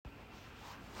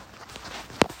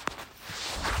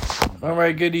All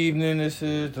right, good evening. This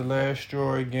is The Last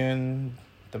Straw again,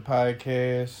 the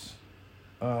podcast.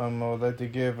 I would like to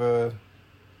give a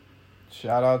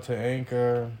shout out to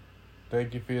Anchor.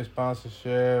 Thank you for your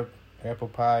sponsorship. Apple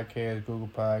Podcasts, Google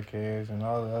Podcasts, and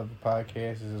all the other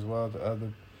podcasts as well as the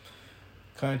other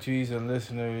countries and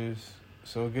listeners.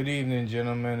 So good evening,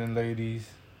 gentlemen and ladies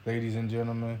and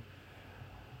gentlemen.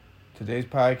 Today's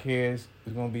podcast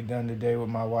is going to be done today with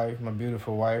my wife, my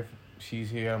beautiful wife.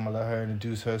 She's here. I'm going to let her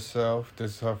introduce herself.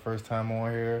 This is her first time on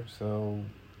here, so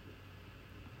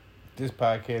this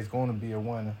podcast is going to be a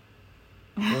winner.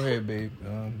 Go ahead, babe.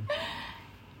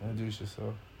 Introduce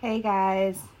yourself. Hey,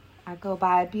 guys. I go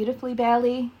by Beautifully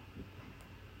Belly.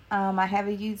 I have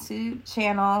a YouTube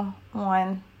channel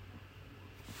on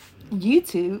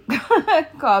YouTube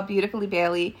called Beautifully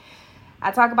Belly. I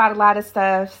talk about a lot of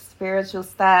stuff, spiritual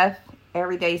stuff,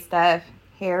 everyday stuff,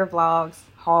 hair vlogs,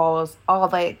 hauls, all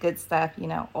that good stuff,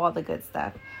 all the good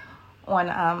stuff.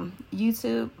 On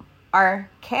YouTube, our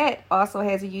cat also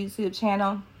has a YouTube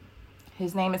channel.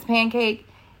 His name is Pancake.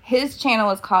 His channel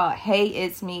is called Hey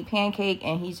It's Me Pancake,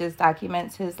 and he just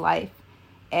documents his life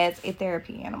as a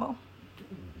therapy animal.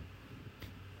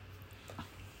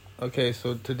 Okay,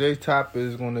 so today's topic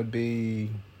is going to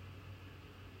be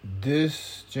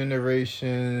this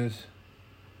generation's...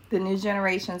 The new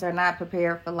generations are not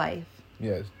prepared for life.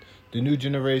 Yes. The new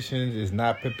generation is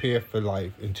not prepared for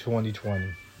life in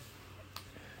 2020.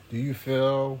 Do you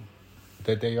feel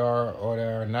that they are or they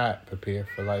are not prepared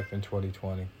for life in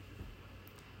 2020?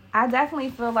 I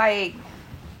definitely feel like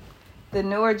the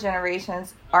newer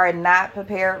generations are not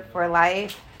prepared for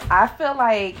life. I feel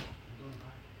like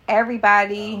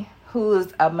everybody who's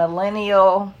a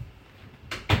millennial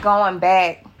going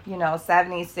back,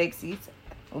 70s,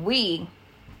 60s,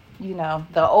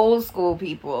 the old school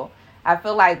people, I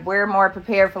feel like we're more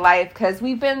prepared for life because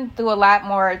we've been through a lot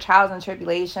more trials and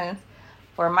tribulations.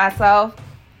 For myself,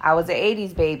 I was an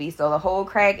 80s baby, so the whole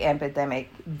crack epidemic,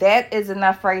 that is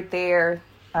enough right there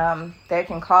that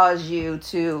can cause you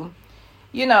to,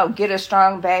 get a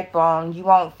strong backbone. You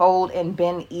won't fold and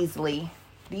bend easily.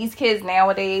 These kids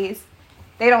nowadays,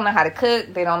 they don't know how to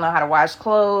cook. They don't know how to wash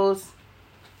clothes.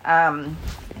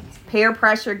 Peer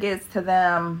pressure gets to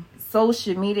them.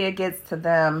 Social media gets to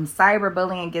them.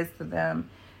 Cyberbullying gets to them.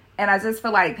 And I just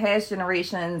feel like past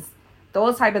generations,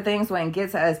 those type of things wouldn't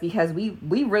get to us because we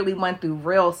really went through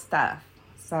real stuff.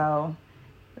 So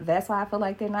that's why I feel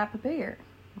like they're not prepared.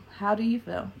 How do you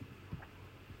feel?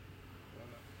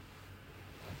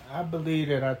 I believe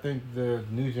that I think the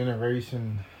new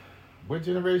generation... What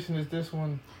generation is this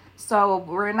one? So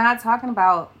we're not talking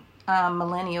about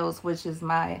millennials, which is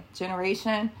my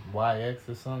generation. YX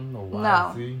or something? Or YZ?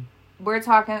 No. We're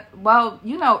talking,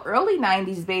 early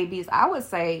 90s babies, I would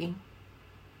say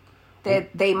that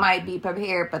they might be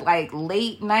prepared, but like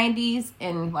late 90s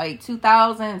and like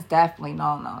 2000s, definitely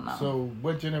no. So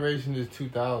what generation is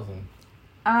 2000?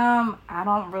 I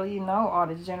don't really know all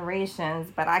the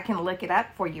generations, but I can look it up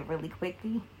for you really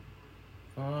quickly.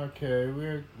 Okay,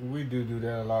 we do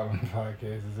that a lot on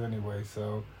podcasts anyway,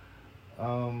 so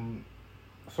I'm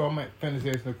gonna finish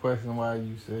asking the question why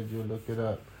you said you'll look it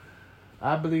up.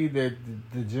 I believe that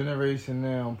the generation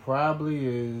now probably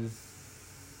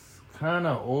is kind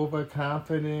of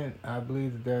overconfident. I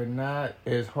believe that they're not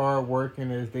as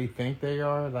hardworking as they think they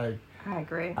are. Like, I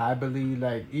agree. I believe,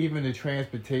 like, even the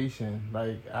transportation.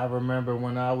 Like, I remember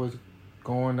when I was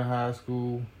going to high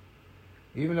school,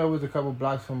 even though it was a couple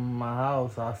blocks from my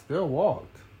house, I still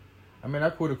walked. I mean, I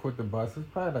could have quit the bus. It's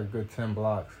probably like a good 10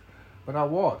 blocks. But I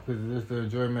walked because it's just the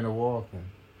enjoyment of walking.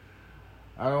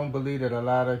 I don't believe that a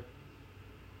lot of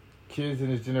kids in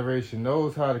this generation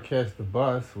knows how to catch the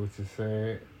bus, which is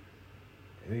sad.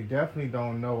 They definitely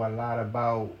don't know a lot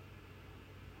about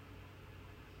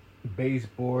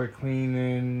baseboard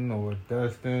cleaning or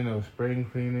dusting or spring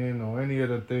cleaning or any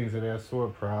other things of that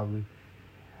sort probably.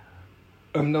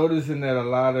 I'm noticing that a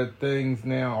lot of things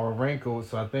now are wrinkled,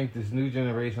 so I think this new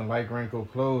generation like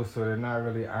wrinkled clothes, so they're not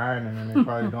really ironing and they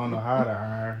probably don't know how to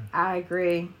iron. I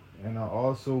agree. And I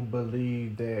also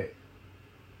believe that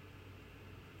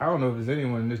I don't know if there's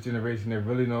anyone in this generation that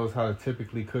really knows how to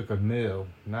typically cook a meal.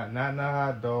 Not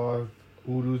hot dogs,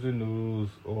 oodles and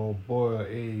noodles, or boil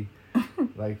an egg.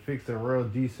 Like, fix a real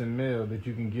decent meal that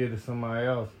you can give to somebody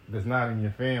else that's not in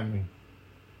your family.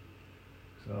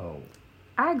 So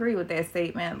I agree with that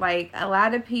statement. Like, a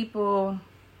lot of people...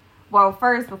 Well,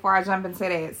 first, before I jump into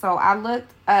that, so I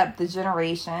looked up the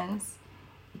generations.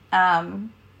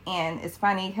 And it's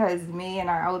funny because me and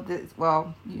our oldest,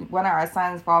 one of our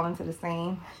sons fall into the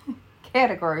same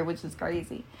category, which is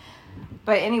crazy.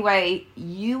 But anyway,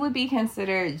 you would be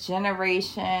considered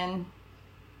generation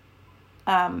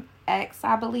X,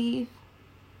 I believe.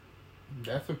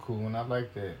 That's a cool one. I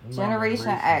like that. Generation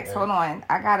X. Hold on.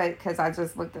 I got it because I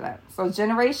just looked it up. So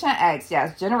Generation X,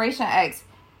 yes. Generation X,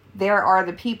 there are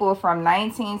the people from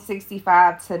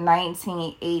 1965 to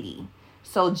 1980.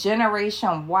 So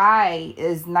Generation Y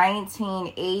is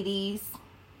 1980s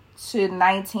to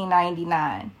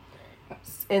 1999.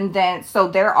 And then, so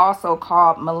they're also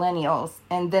called millennials.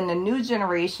 And then the new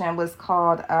generation was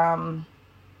called,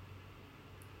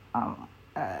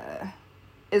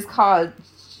 it's called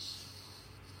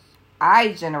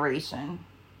I generation.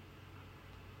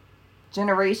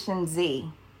 Generation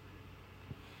Z.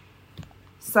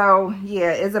 So,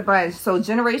 yeah, it's a bunch. So,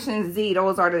 Generation Z,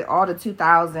 those are all the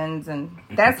 2000s. And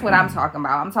that's what I'm talking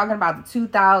about. I'm talking about the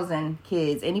 2000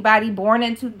 kids. Anybody born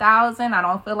in 2000, I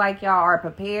don't feel like y'all are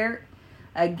prepared.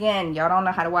 Again, y'all don't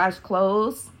know how to wash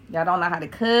clothes. Y'all don't know how to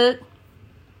cook.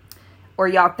 Or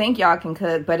y'all think y'all can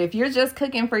cook. But if you're just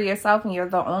cooking for yourself and you're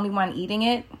the only one eating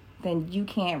it, then you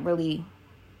can't really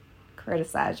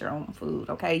criticize your own food,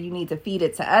 okay? You need to feed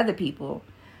it to other people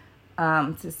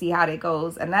to see how that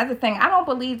goes. Another thing, I don't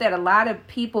believe that a lot of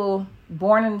people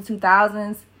born in the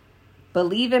 2000s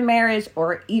believe in marriage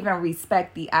or even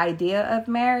respect the idea of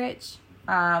marriage.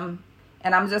 And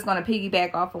I'm just going to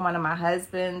piggyback off of one of my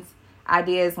husband's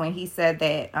ideas when he said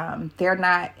that they're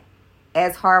not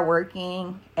as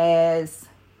hardworking as,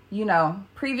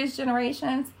 previous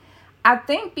generations. I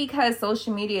think because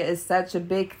social media is such a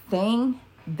big thing,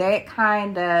 that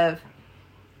kind of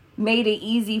made it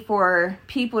easy for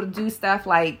people to do stuff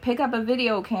like pick up a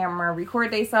video camera,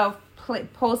 record themselves,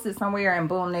 post it somewhere, and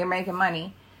boom, they're making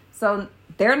money. So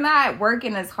they're not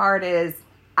working as hard as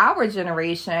our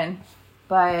generation,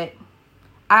 but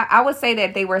I would say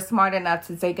that they were smart enough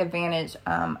to take advantage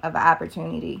of an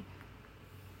opportunity.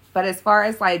 But as far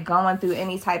as like going through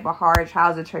any type of hard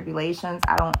trials or tribulations,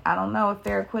 I don't know if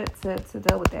they're equipped to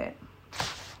deal with that.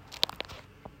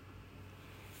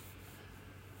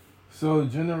 So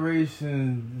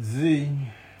Generation Z.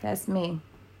 That's me.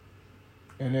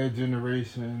 And that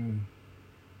generation.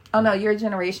 Oh no, you're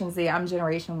Generation Z. I'm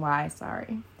Generation Y.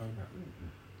 Sorry. Okay.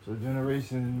 So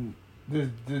Generation,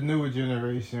 the newer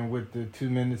generation with the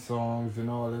 2-minute songs and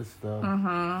all this stuff.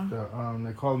 Mm-hmm.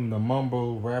 They call them the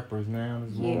mumble rappers now.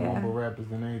 There's more mumble rappers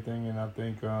than anything, and I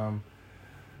think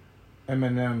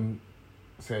Eminem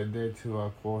said that too. I'll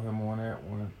quote him on that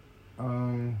one.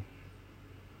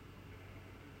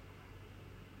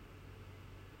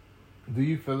 Do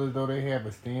you feel as though they have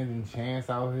a standing chance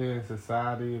out here in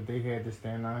society if they had to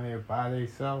stand out here by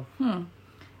themselves?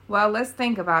 Well, let's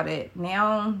think about it.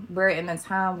 Now we're in a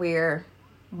time where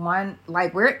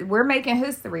we're making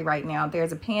history right now.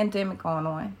 There's a pandemic going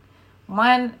on.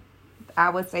 One, I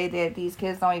would say that these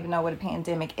kids don't even know what a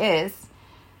pandemic is.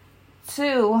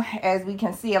 Two, as we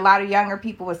can see, a lot of younger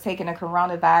people was taking the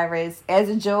coronavirus as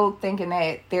a joke, thinking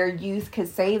that their youth could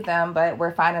save them, but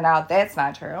we're finding out that's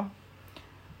not true.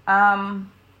 So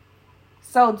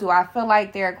do I feel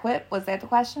like they're equipped? Was that the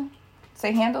question? To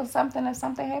handle something if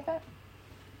something happened?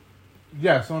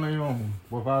 Yes, on their own,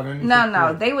 without any support.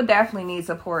 No, they would definitely need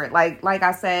support. Like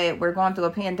I said, we're going through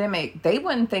a pandemic. They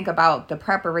wouldn't think about the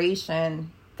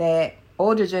preparation that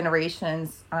older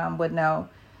generations would know.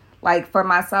 Like for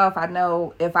myself, I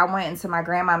know if I went into my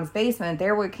grandmom's basement,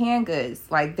 there were canned goods.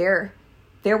 Like there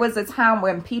was a time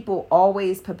when people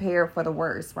always prepared for the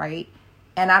worst, right?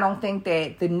 And I don't think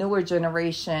that the newer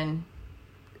generation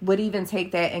would even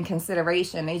take that in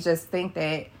consideration. They just think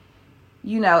that,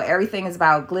 everything is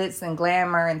about glitz and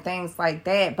glamour and things like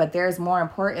that. But there's more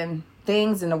important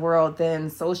things in the world than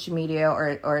social media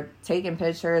or taking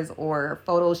pictures or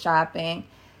photoshopping.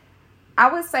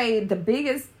 I would say the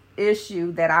biggest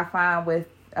issue that I find with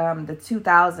the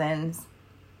 2000s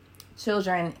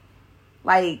children,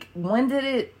 when did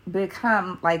it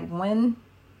become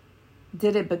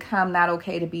not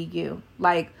okay to be you?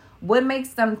 What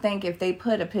makes them think if they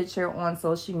put a picture on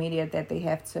social media that they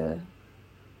have to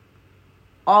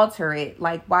alter it?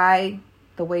 Why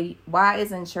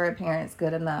isn't your appearance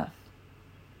good enough?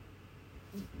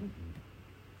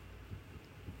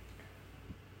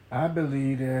 I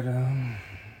believe that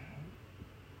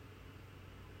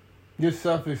your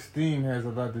self-esteem has a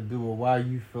lot to do with why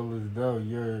you feel as though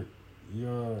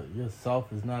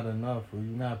yourself is not enough, or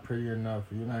you're not pretty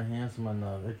enough, or you're not handsome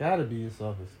enough. It gotta be your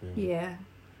self-esteem. Yeah.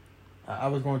 I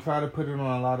was gonna try to put it on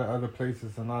a lot of other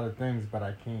places and a lot of things, but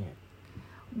I can't.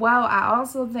 Well, I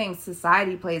also think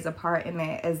society plays a part in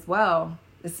that as well,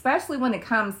 especially when it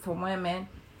comes to women.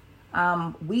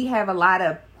 We have a lot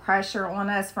of pressure on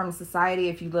us from society.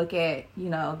 If you look at,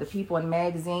 the people in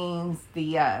magazines,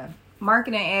 the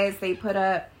marketing ads they put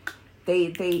up,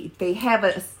 they have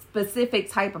specific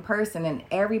type of person, and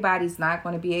everybody's not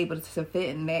going to be able to fit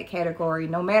in that category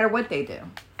no matter what they do.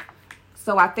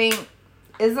 So I think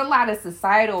there's a lot of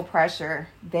societal pressure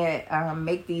that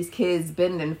make these kids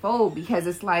bend and fold, because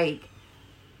it's like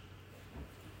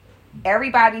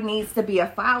everybody needs to be a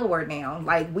follower now.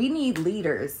 Like, we need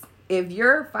leaders. If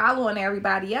you're following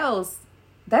everybody else,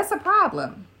 that's a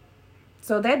problem.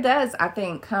 So that does, I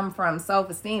think, come from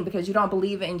self-esteem, because you don't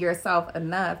believe in yourself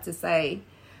enough to say,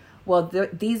 well,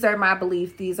 these are my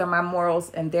beliefs, these are my morals,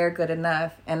 and they're good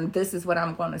enough, and this is what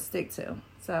I'm going to stick to.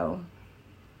 So,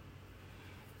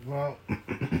 well,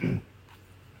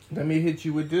 let me hit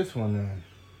you with this one then.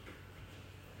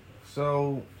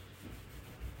 So,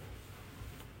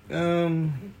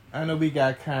 I know we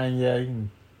got Kanye, and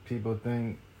people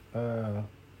think,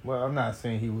 well, I'm not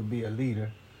saying he would be a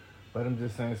leader, but I'm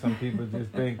just saying some people just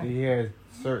think that he has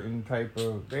certain type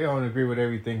of, they don't agree with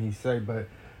everything he say, but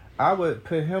I would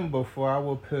put him before I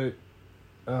would put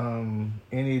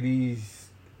any of these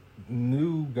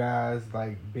new guys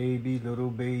like Baby,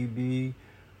 Little Baby,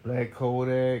 Black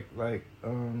Kodak, like, I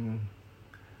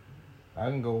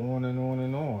can go on and on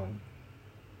and on.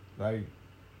 Like,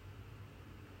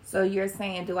 so you're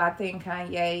saying, do I think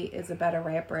Kanye is a better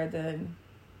rapper than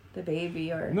the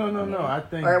Baby, or no? I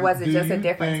think, or was it just a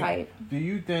different type? Do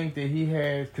you think that he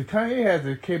has? Because Kanye has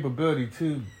the capability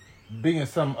to being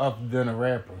something other than a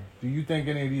rapper. Do you think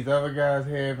any of these other guys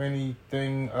have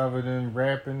anything other than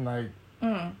rapping? Like,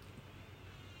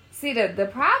 see, the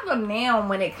problem now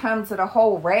when it comes to the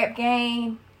whole rap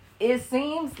game, it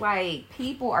seems like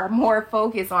people are more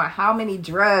focused on how many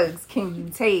drugs can you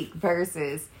take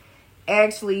versus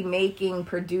actually making,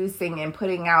 producing, and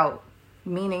putting out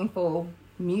meaningful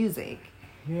music.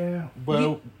 Yeah,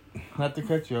 well, not to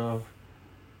cut you off.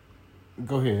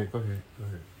 Go ahead.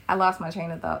 I lost my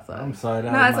train of thought. So I'm sorry.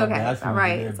 No, it's okay. It's all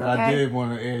right. It's okay. I did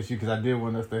want to ask you, because I did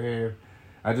want us to have.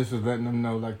 I just was letting them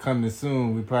know, like, coming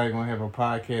soon, we probably gonna have a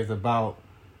podcast about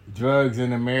drugs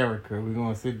in America. We're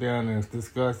gonna sit down and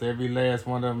discuss every last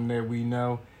one of them that we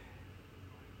know,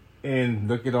 and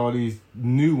look at all these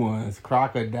new ones,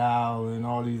 Crocodile and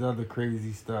all these other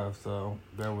crazy stuff. So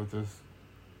that was just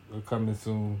coming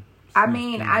soon. I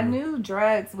mean, I knew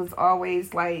drugs was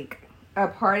always like a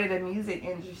part of the music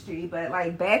industry, but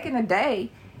like back in the day,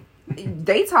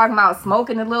 they talking about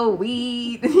smoking a little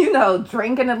weed,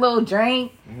 drinking a little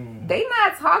drink. They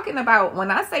not talking about, when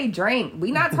I say drink,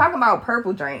 we not talking about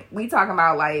purple drink. We talking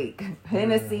about like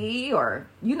Hennessy or,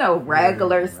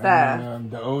 regular stuff. I mean,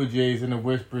 the OJs and the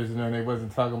Whispers, they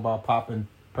wasn't talking about popping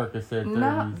Percocet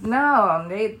 30s. No.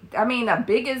 The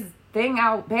biggest thing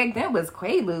out back then was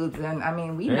Quaaludes, and I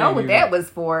mean, we know what that was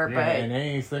for, but and they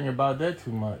ain't singing about that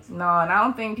too much. No, and I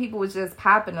don't think people was just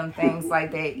popping them things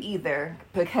like that either,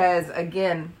 because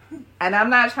again, and I'm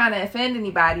not trying to offend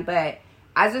anybody, but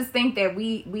I just think that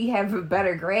we have a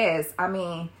better grasp. I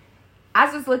mean, I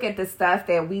just look at the stuff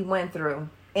that we went through,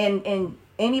 and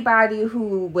anybody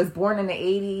who was born in the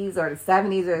 80s or the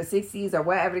 70s or the 60s or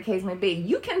whatever the case may be,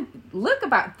 you can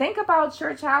think about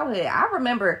your childhood. I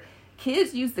remember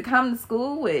kids used to come to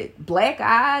school with black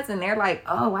eyes, and they're like,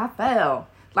 oh, I fell.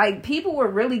 Like, people were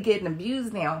really getting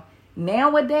abused now.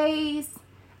 Nowadays,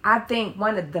 I think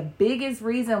one of the biggest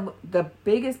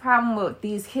problem with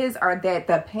these kids are that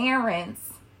the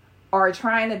parents are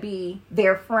trying to be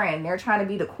their friend. They're trying to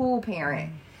be the cool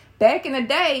parent. Back in the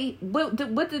day, what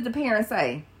did the parents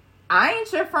say? I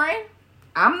ain't your friend.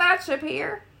 I'm not your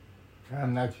peer.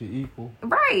 I'm not your equal.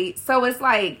 Right. So it's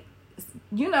like,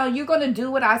 you're going to do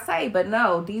what I say. But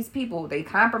no, these people, they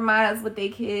compromise with their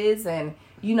kids. And,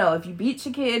 if you beat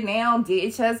your kid now,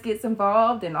 DHS gets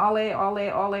involved and all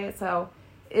that. So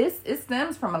it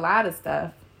stems from a lot of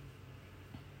stuff.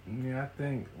 Yeah, I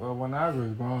think, when I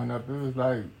was growing up, it was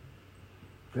like,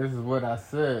 this is what I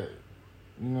said.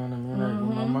 You know what I mean? Like,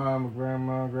 with my mom,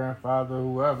 grandma, grandfather,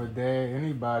 whoever, dad,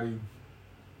 anybody,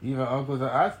 even uncles or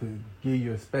aunts could give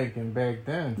you a spanking back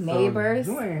then. Neighbors.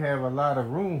 So you ain't have a lot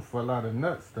of room for a lot of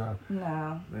nut stuff.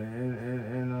 No.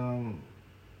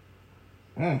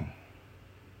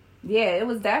 Yeah, it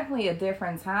was definitely a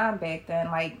different time back then.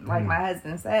 Like my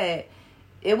husband said,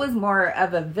 it was more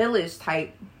of a village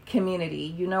type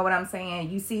community. You know what I'm saying?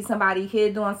 You see somebody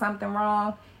kid doing something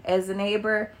wrong, as a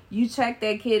neighbor, you check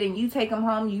that kid and you take them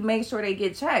home. You make sure they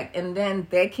get checked. And then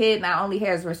that kid not only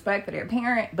has respect for their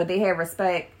parent, but they have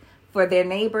respect for their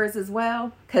neighbors as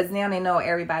well. Because now they know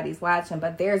everybody's watching.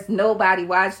 But there's nobody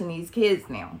watching these kids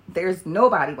now. There's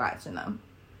nobody watching them.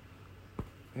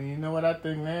 And you know what I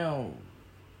think now?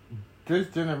 This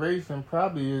generation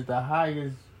probably is the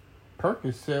highest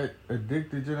Percocet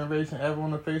addicted generation ever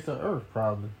on the face of earth,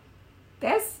 probably.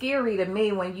 That's scary to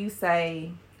me when you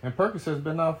say And Percocet's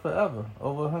been out forever,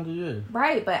 over 100 years.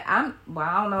 Right, but I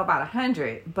don't know about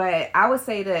 100, but I would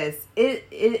say this: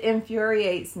 it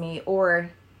infuriates me,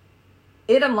 or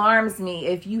it alarms me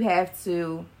if you have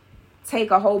to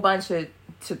take a whole bunch of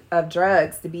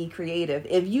drugs to be creative.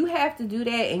 If you have to do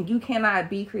that and you cannot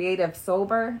be creative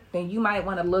sober, then you might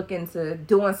want to look into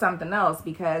doing something else.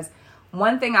 Because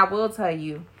one thing I will tell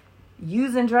you,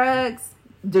 using drugs,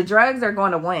 the drugs are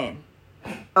going to win.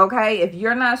 Okay? If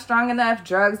you're not strong enough,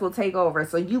 drugs will take over.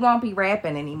 So you won't be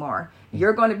rapping anymore.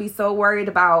 You're going to be so worried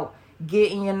about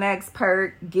getting your next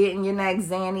perk, getting your next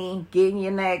Xanny, getting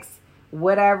your next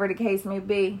whatever the case may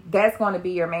be. That's going to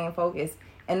be your main focus.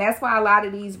 And that's why a lot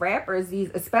of these rappers,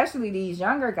 especially these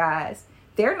younger guys,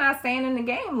 they're not staying in the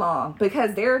game long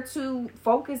because they're too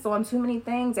focused on too many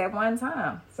things at one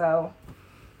time. So.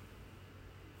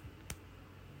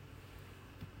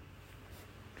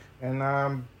 And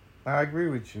I agree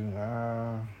with you.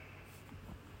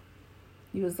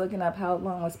 You was looking up how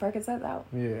long was Percocet out?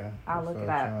 Yeah. I'll look it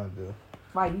up.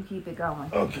 While you keep it going.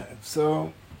 Okay,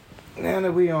 so now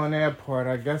that we on that part,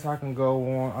 I guess I can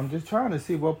go on. I'm just trying to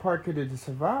see what part could it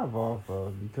survive off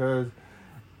of, because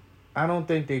I don't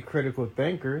think they're critical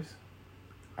thinkers.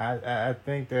 I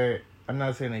think that, I'm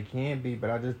not saying they can't be, but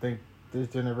I just think this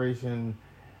generation,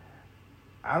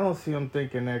 I don't see them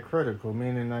thinking that critical.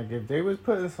 Meaning, like, if they was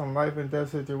put in some life and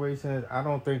death situations, I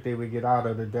don't think they would get out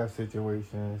of the death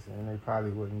situations, and they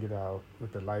probably wouldn't get out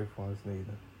with the life ones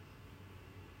neither.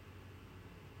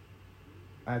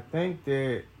 I think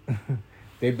that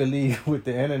they believe what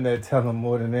the internet tell them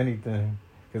more than anything,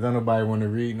 because don't nobody want to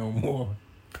read no more.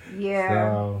 Yeah,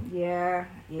 so, yeah.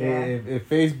 If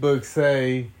Facebook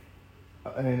say,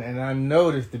 and I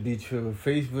know this to be true, if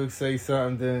Facebook say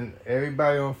something, then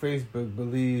everybody on Facebook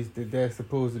believes that that's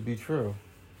supposed to be true.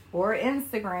 Or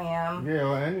Instagram. Yeah,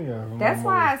 or any of them. That's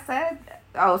why I said,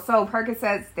 so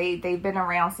Percocets, they've been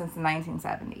around since the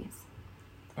 1970s.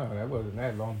 Oh, that wasn't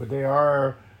that long, but they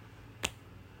are.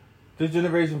 This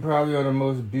generation probably are the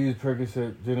most abused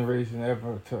Percocet generation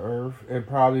ever to earth. And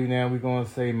probably now we're going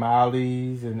to say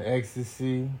Molly's and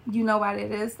ecstasy. You know what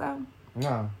it is, though?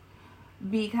 No.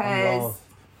 Because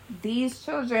these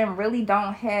children really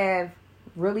don't have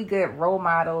really good role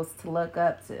models to look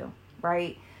up to,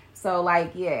 right? So,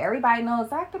 like, yeah, everybody knows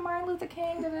Dr. Martin Luther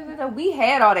King. We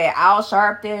had all that. Al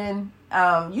Sharpton,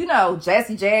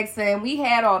 Jesse Jackson. We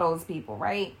had all those people,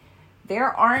 right? There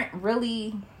aren't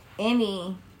really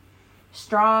any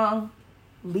strong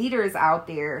leaders out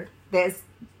there that's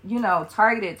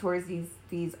targeted towards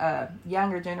these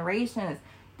younger generations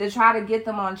to try to get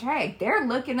them on track. They're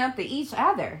looking up to each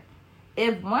other.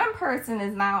 If one person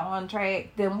is not on track,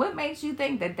 then what makes you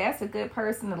think that that's a good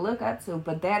person to look up to?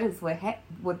 But that is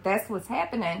that's what's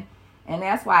happening, and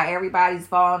that's why everybody's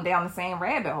falling down the same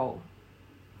rabbit hole.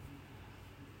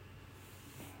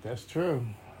 That's true.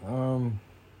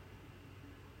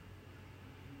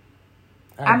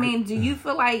 I mean, do you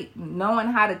feel like knowing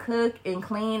how to cook and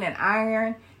clean and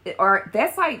iron, or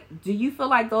do you feel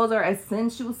like those are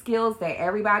essential skills that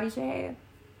everybody should have?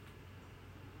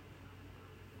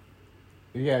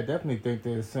 Yeah, I definitely think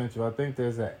they're essential. I think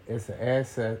it's an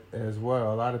asset as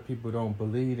well. A lot of people don't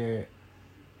believe that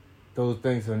those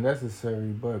things are necessary,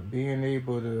 but being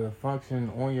able to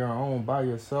function on your own by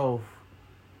yourself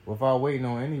without waiting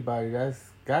on anybody, that's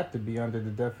got to be under the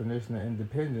definition of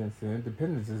independence, and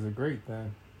independence is a great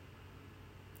thing.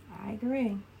 I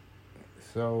agree.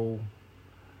 So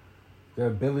the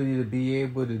ability to be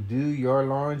able to do your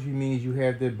laundry means you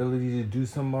have the ability to do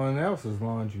someone else's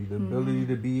laundry. The ability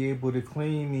to be able to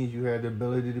clean means you have the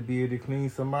ability to be able to clean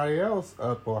somebody else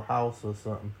up or house or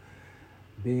something.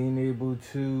 Being able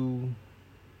to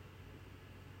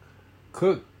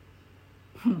cook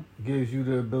gives you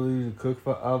the ability to cook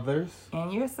for others.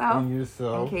 And yourself.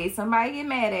 In case somebody get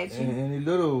mad at you. And any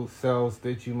little selves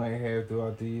that you might have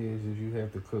throughout the years if you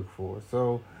have to cook for.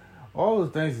 So all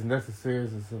those things is necessary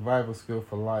as a survival skill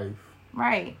for life.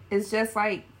 Right. It's just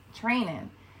like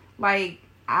training. Like,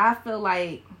 I feel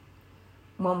like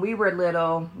when we were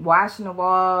little, washing the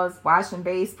walls, washing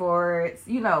baseboards,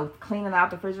 cleaning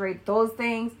out the refrigerator, those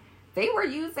things, they were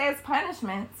used as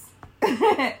punishments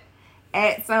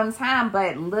at some time.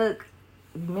 But look,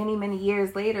 many, many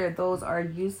years later, those are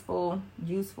useful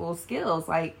skills.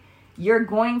 Like, you're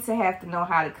going to have to know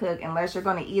how to cook. Unless you're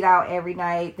going to eat out every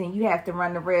night, then you have to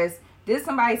run the risk. Did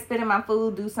somebody spit in my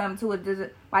food, do something to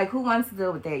it? Like, who wants to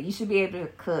deal with that? You should be able to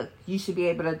cook. You should be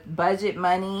able to budget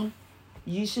money.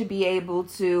 You should be able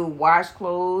to wash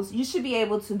clothes. You should be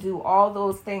able to do all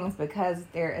those things because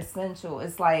they're essential.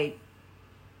 It's like,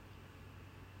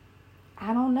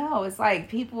 I don't know. It's like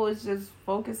people is just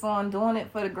focused on doing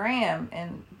it for the gram.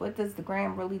 And what does the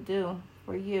gram really do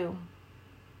for you?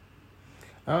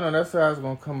 I don't know. That's what I was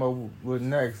going to come up with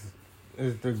next.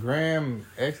 Is the gram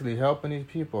actually helping these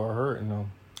people or hurting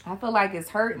them? I feel like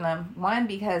it's hurting them. One,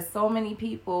 because so many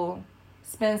people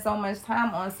spend so much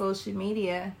time on social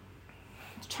media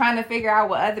trying to figure out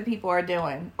what other people are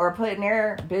doing or putting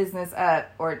their business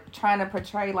up or trying to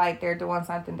portray like they're doing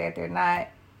something that they're not.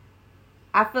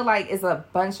 I feel like it's a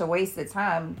bunch of wasted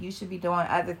time. You should be doing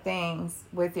other things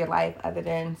with your life other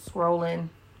than scrolling,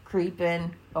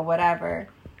 creeping, or whatever.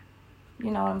 You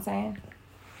know what I'm saying?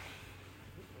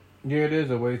 Yeah, it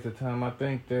is a waste of time. I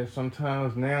think that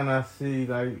sometimes now I see,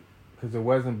 like, because it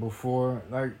wasn't before,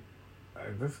 like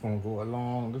this is going to go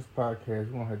along. This podcast, we're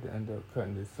going to have to end up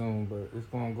cutting this soon, but it's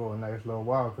going to go a nice little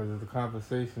while because the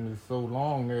conversation is so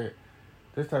long that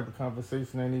this type of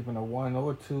conversation ain't even a 1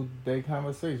 or 2 day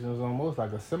conversation. It's almost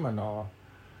like a seminar.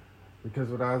 Because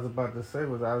what I was about to say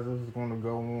was I was just going to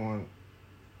go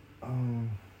on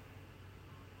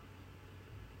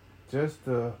just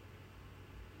the...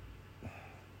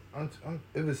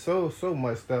 it was so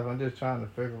much stuff. I'm just trying to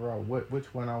figure out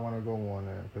which one I want to go on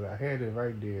there because I had it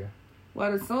right there.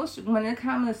 Well, when it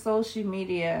comes to social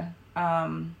media, I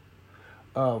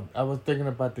was thinking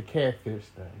about the catfish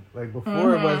thing. Like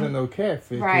before, it wasn't no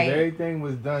catfish. Right. Everything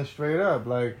was done straight up.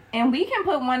 Like, and we can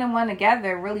put one and one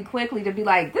together really quickly to be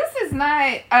like, this is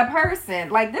not a person.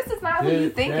 Like, this is not who you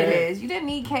think it is. You didn't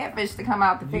need catfish to come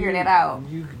out to figure that out.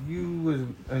 You was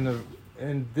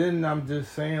and then I'm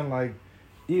just saying, like,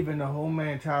 even the whole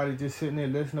mentality, just sitting there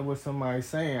listening to what somebody's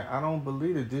saying, I don't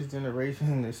believe that this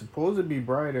generation is supposed to be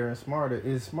brighter and smarter.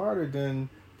 Is smarter than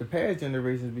the past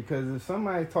generations, because if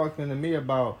somebody's talking to me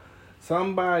about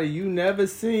somebody you never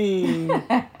seen,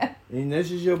 and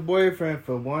this is your boyfriend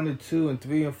for 1 and 2 and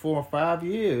 3 and 4 and 5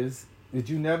 years, that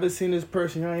you never seen this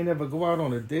person, you ain't never go out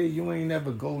on a date, you ain't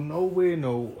never go nowhere,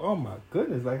 oh my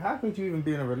goodness, like how could you even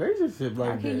be in a relationship like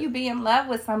that? How can you be in love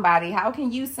with somebody? How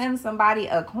can you send somebody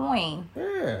a coin?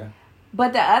 Yeah.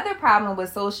 But the other problem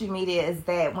with social media is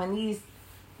that when these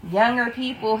younger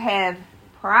people have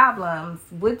problems,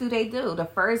 what do? The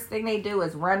first thing they do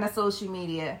is run to social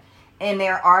media and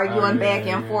they're arguing back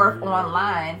and forth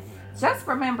online. Just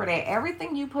remember that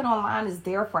everything you put online is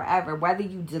there forever, whether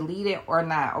you delete it or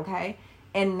not, okay?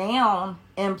 And now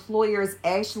employers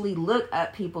actually look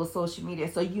up people's social media,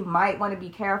 so you might want to be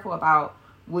careful about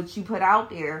what you put out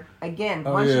there. Again,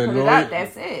 once you put it up,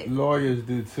 that's it. Lawyers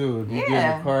do too. If you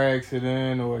get in a car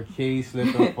accident or a case,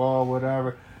 slip and fall,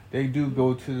 whatever, they do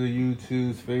go to the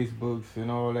YouTubes, Facebooks,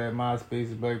 and all that,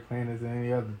 MySpace, Black Planet, and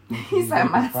any other thing. He said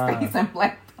MySpace and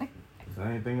Black Planet. So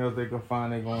anything else they can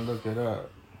find, they're going to look it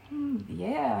up.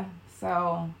 Yeah,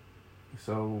 so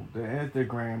the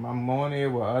Instagram, I'm on there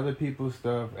with other people's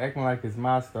stuff, acting like it's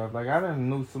my stuff. Like, I done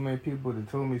knew so many people that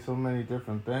told me so many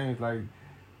different things, like,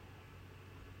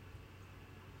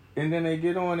 and then they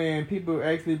get on there and people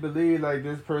actually believe, like,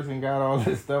 this person got all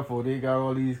this stuff or they got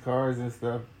all these cars and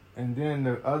stuff. And then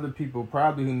the other people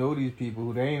probably who know these people,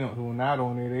 who are not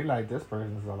on there, they like, this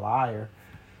person's a liar.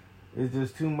 It's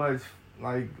just too much,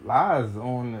 like, lies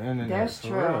on the internet. That's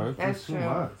true. That's true.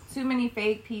 Much. Too many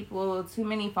fake people, too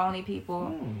many phony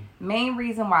people. Main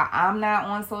reason why I'm not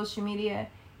on social media,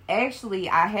 actually,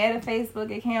 I had a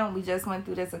Facebook account. We just went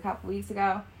through this a couple weeks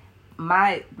ago.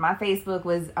 My Facebook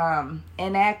was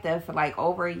inactive for like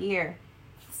over a year.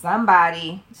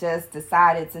 Somebody just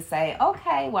decided to say,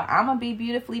 okay, well, I'm going to be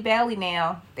Beautifully Belly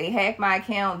now. They hacked my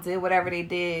account, did whatever they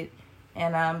did.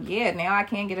 And, now I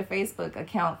can't get a Facebook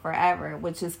account forever,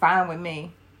 which is fine with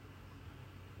me.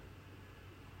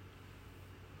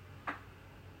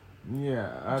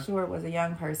 Yeah. I'm sure it was a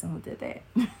young person who did that.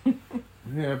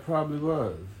 Yeah, it probably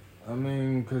was. I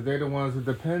mean, because they're the ones who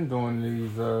depend on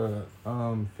these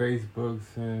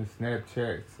Facebooks and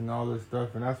Snapchats and all this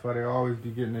stuff, and that's why they always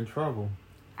be getting in trouble.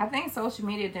 I think social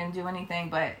media didn't do anything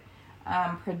but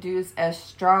produce a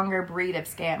stronger breed of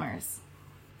scammers.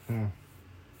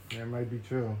 That might be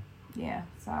true. Yeah,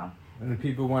 so. And the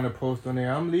people want to post on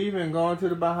there, I'm leaving, going to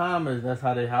the Bahamas. That's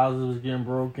how their houses was getting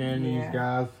broken. Yeah. These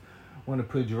guys want to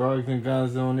put drugs and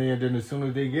guns on there. Then as soon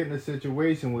as they get in a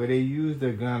situation where they use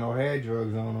their gun or had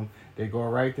drugs on them, they go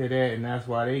right to that. And that's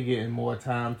why they getting more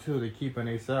time, too. They're keeping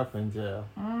themselves in jail.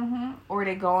 Or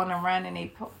they go on a run and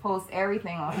they post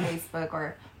everything on Facebook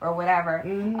or whatever.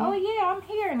 Oh, yeah, I'm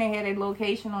here. And they had a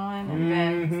location on. And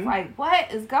then it's like,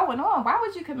 what is going on? Why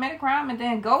would you commit a crime and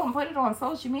then go and put it on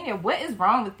social media? What is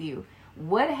wrong with you?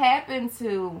 What happened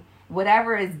to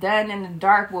whatever is done in the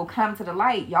dark will come to the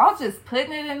light? Y'all just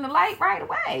putting it in the light right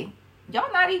away.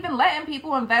 Y'all not even letting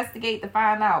people investigate to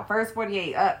find out. First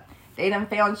 48 up. They done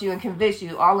found you and convinced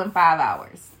you all in 5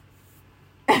 hours.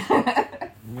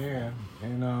 Yeah,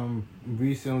 and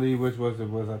recently, which was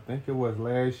I think it was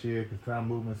last year, because time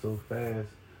moving so fast.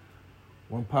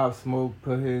 When Pop Smoke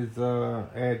put his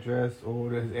address,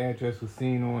 or his address was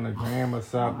seen on a gram or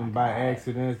something by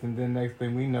accident, and then next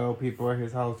thing we know, people at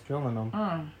his house killing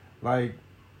him. Like,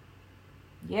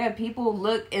 yeah, people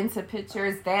look into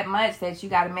pictures that much that you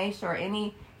got to make sure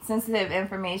any sensitive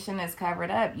information is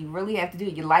covered up. You really have to do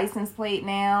your license plate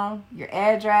now, your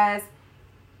address,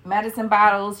 medicine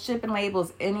bottles, shipping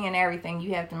labels, any and everything.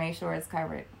 You have to make sure it's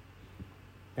covered.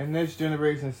 And this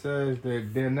generation says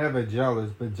that they're never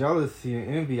jealous, but jealousy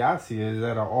and envy, I see, is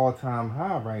at an all-time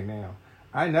high right now.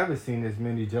 I never seen as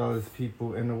many jealous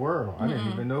people in the world. I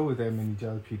didn't even know there was that many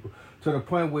jealous people. To the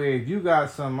point where if you got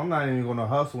something, I'm not even going to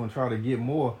hustle and try to get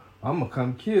more. I'm going to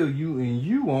come kill you, and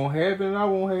you won't have it, and I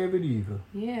won't have it either.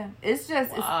 Yeah. It's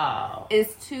just, wow.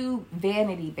 it's too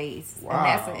vanity-based, wow. And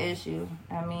that's an issue.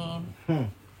 I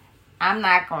mean, I'm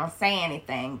not going to say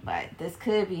anything, but this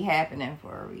could be happening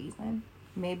for a reason.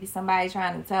 Maybe somebody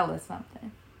trying to tell us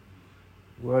something.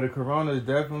 Well, the corona is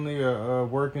definitely a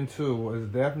working tool.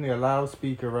 It's definitely a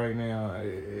loudspeaker right now.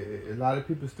 A lot of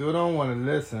people still don't want to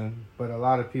listen, but a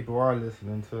lot of people are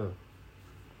listening too.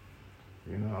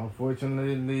 You know,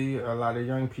 unfortunately, a lot of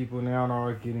young people now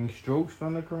are getting strokes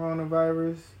from the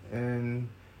coronavirus, and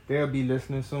they'll be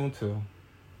listening soon too.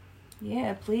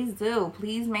 Yeah, please do.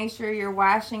 Please make sure you're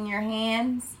washing your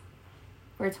hands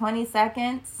for 20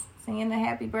 seconds. Singing the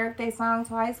happy birthday song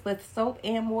twice with soap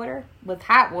and water, with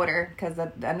hot water, because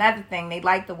another thing, they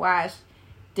like to wash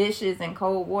dishes in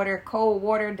cold water. Cold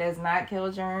water does not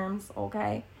kill germs,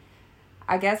 okay?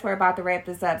 I guess we're about to wrap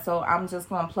this up, so I'm just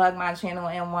going to plug my channel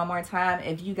in one more time.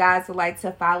 If you guys would like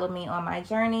to follow me on my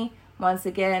journey, once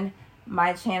again,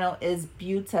 my channel is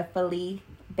Beautifully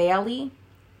Bailey,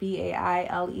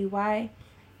 Bailey,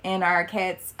 and our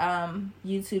cat's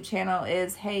YouTube channel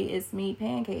is Hey It's Me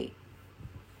Pancake.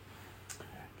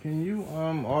 Can you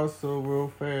also real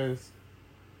fast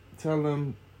tell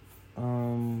them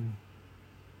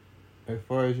as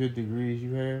far as your degrees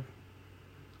you have?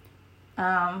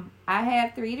 I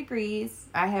have 3 degrees.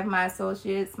 I have my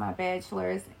associate's, my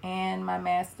bachelor's, and my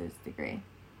master's degree.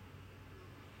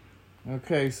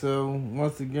 Okay, so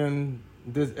once again,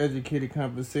 this educated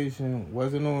conversation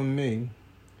wasn't on me.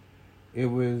 It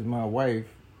was my wife,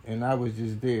 and I was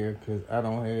just there because I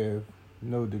don't have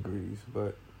no degrees,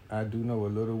 but I do know a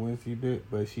little wincy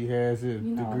bit, but she has it,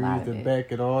 degrees to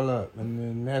back it all up. And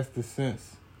then that's the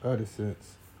sense of the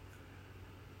sense.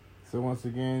 So once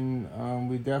again,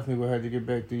 we definitely will have to get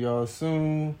back to y'all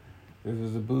soon. This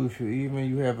was a beautiful evening.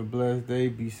 You have a blessed day.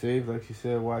 Be safe. Like she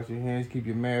said, wash your hands, keep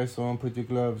your mask on, put your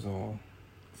gloves on.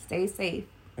 Stay safe.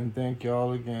 And thank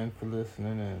y'all again for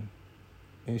listening in.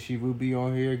 And she will be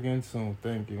on here again soon.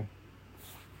 Thank you.